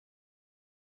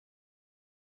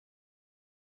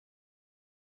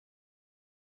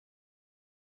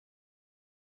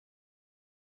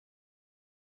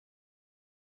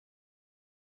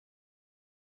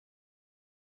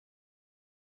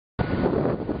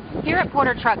Here at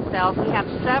Porter Truck Sales, we have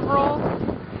several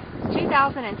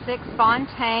 2006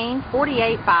 FONTAINE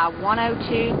 48 by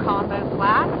 102 combo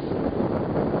flats.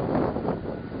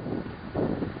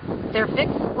 They're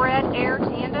fixed spread air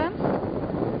tandems,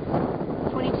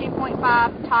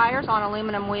 22.5 tires on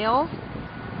aluminum wheels.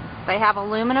 They have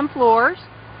aluminum floors,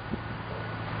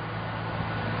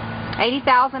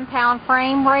 80,000 pound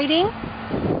frame rating,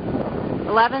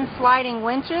 11 sliding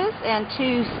winches and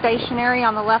 2 stationary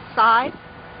on the left side.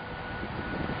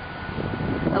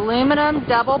 Aluminum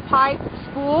double pipe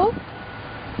spool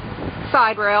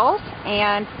side rails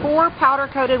and 4 powder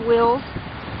coated wheels.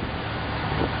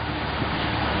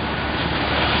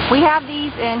 We have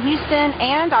these in Houston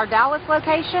and our Dallas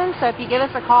location, so if you give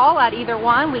us a call at either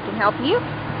one, we can help you.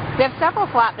 We have several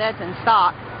flatbeds in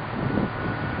stock.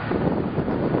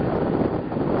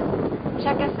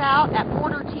 Check us out at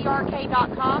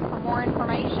portertrk.com for more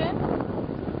information.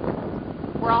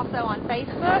 We're also on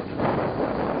Facebook.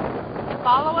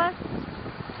 Follow us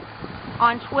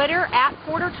on Twitter at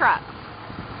Porter Truck.